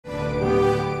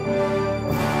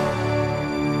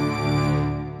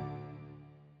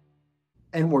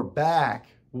And we're back.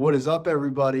 What is up,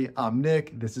 everybody? I'm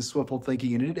Nick. This is Swiftful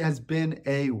Thinking, and it has been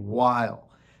a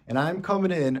while. And I'm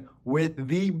coming in with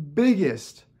the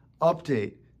biggest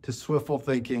update to Swiftful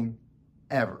Thinking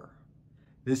ever.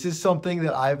 This is something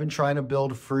that I've been trying to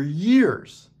build for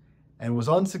years and was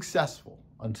unsuccessful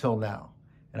until now.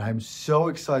 And I'm so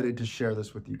excited to share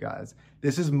this with you guys.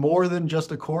 This is more than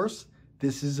just a course.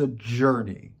 This is a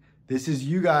journey. This is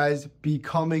you guys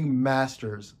becoming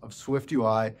masters of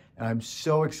SwiftUI, and I'm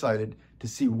so excited to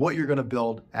see what you're going to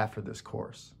build after this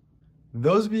course.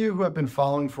 Those of you who have been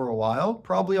following for a while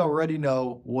probably already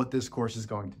know what this course is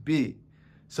going to be.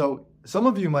 So some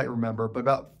of you might remember, but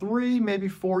about 3, maybe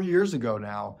 4 years ago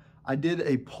now, I did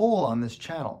a poll on this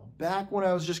channel back when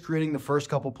I was just creating the first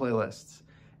couple playlists.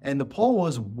 And the poll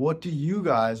was, what do you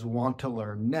guys want to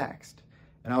learn next?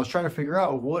 And I was trying to figure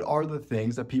out what are the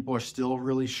things that people are still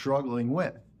really struggling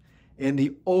with. And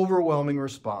the overwhelming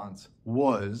response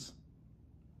was,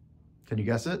 can you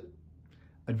guess it?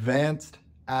 Advanced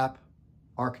app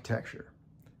architecture.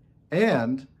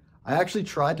 And I actually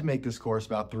tried to make this course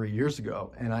about 3 years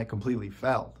ago, and I completely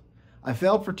failed. I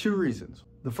failed for 2 reasons.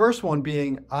 The first one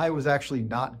being I was actually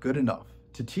not good enough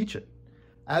to teach it.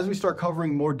 As we start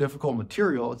covering more difficult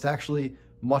material, it's actually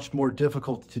much more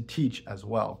difficult to teach as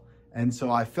well. And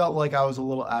so I felt like I was a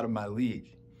little out of my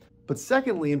league. But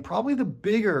secondly, and probably the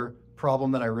bigger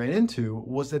problem that I ran into,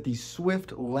 was that the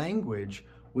Swift language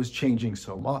was changing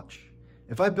so much.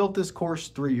 If I built this course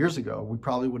 3 years ago, we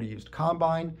probably would have used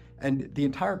Combine, and the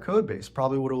entire code base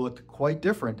probably would have looked quite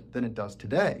different than it does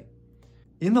today.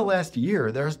 In the last year,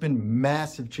 there has been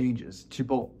massive changes to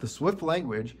both the Swift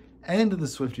language and the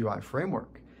SwiftUI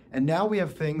framework. And now we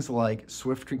have things like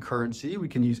Swift concurrency. We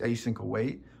can use async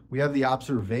await. We have the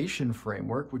observation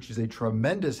framework, which is a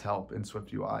tremendous help in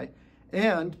SwiftUI.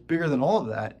 And bigger than all of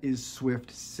that is Swift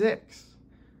 6.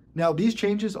 Now, these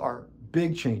changes are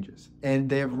big changes, and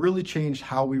they have really changed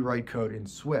how we write code in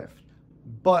Swift.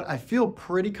 But I feel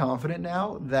pretty confident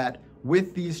now that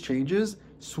with these changes,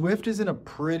 Swift is in a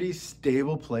pretty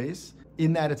stable place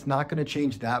in that it's not going to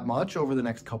change that much over the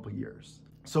next couple years.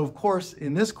 So of course,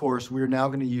 in this course, we're now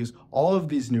going to use all of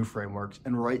these new frameworks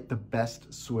and write the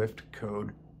best Swift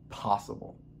code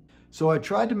possible. So I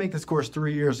tried to make this course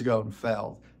 3 years ago and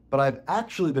failed, but I've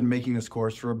actually been making this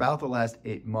course for about the last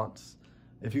 8 months.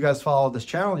 If you guys follow this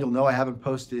channel, you'll know I haven't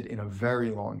posted in a very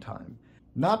long time.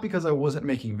 Not because I wasn't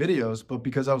making videos, but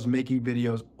because I was making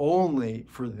videos only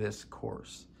for this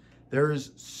course. There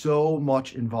is so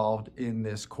much involved in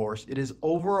this course. It is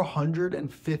over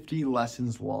 150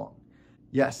 lessons long.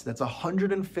 Yes, that's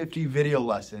 150 video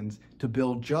lessons to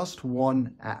build just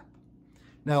one app.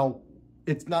 Now,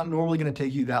 it's not normally going to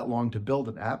take you that long to build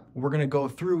an app. We're going to go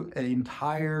through an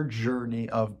entire journey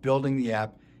of building the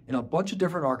app in a bunch of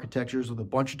different architectures with a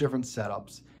bunch of different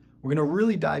setups. We're going to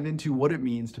really dive into what it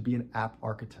means to be an app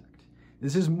architect.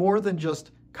 This is more than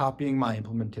just copying my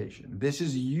implementation. This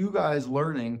is you guys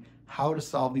learning how to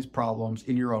solve these problems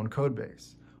in your own code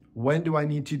base. When do I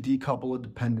need to decouple a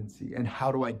dependency, and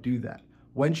how do I do that?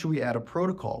 When should we add a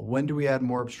protocol? When do we add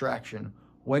more abstraction?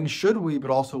 When should we,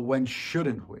 but also when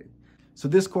shouldn't we? So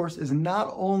this course is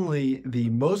not only the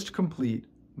most complete,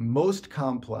 most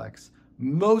complex,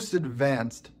 most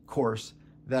advanced course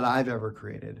that I've ever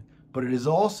created, but it is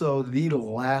also the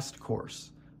last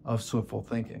course of Swiftful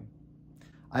Thinking.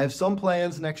 I have some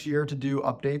plans next year to do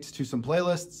updates to some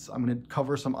playlists. I'm going to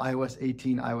cover some iOS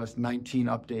 18, iOS 19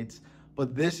 updates,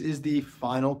 but this is the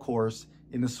final course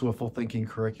in the Swiftful Thinking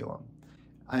curriculum.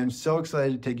 I am so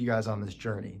excited to take you guys on this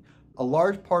journey. A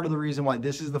large part of the reason why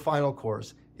this is the final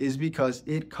course is because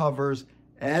it covers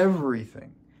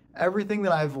everything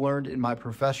that I've learned in my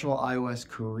professional iOS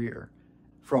career,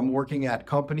 from working at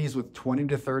companies with 20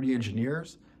 to 30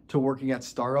 engineers to working at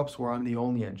startups where I'm the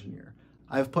only engineer.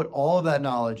 I've put all of that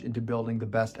knowledge into building the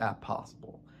best app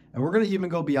possible. And we're going to even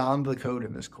go beyond the code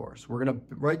in this course. We're going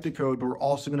to write the code, but we're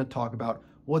also going to talk about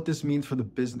what this means for the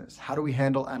business. How do we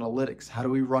handle analytics? How do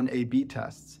we run A/B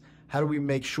tests? How do we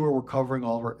make sure we're covering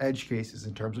all of our edge cases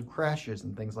in terms of crashes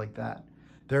and things like that?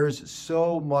 There's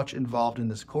so much involved in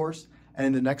this course, and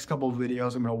in the next couple of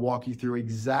videos, I'm going to walk you through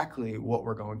exactly what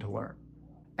we're going to learn.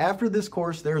 After this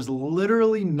course, there's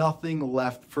literally nothing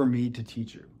left for me to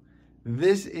teach you.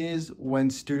 This is when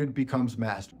student becomes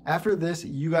master. After this,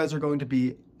 you guys are going to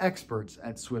be experts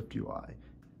at SwiftUI.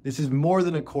 This is more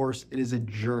than a course, it is a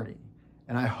journey.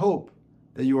 And I hope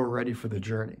that you are ready for the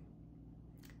journey.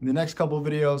 In the next couple of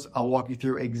videos, I'll walk you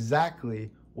through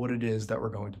exactly what it is that we're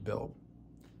going to build.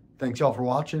 Thanks y'all for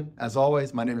watching. As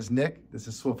always, my name is Nick. This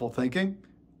is Swiftful Thinking,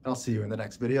 and I'll see you in the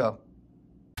next video.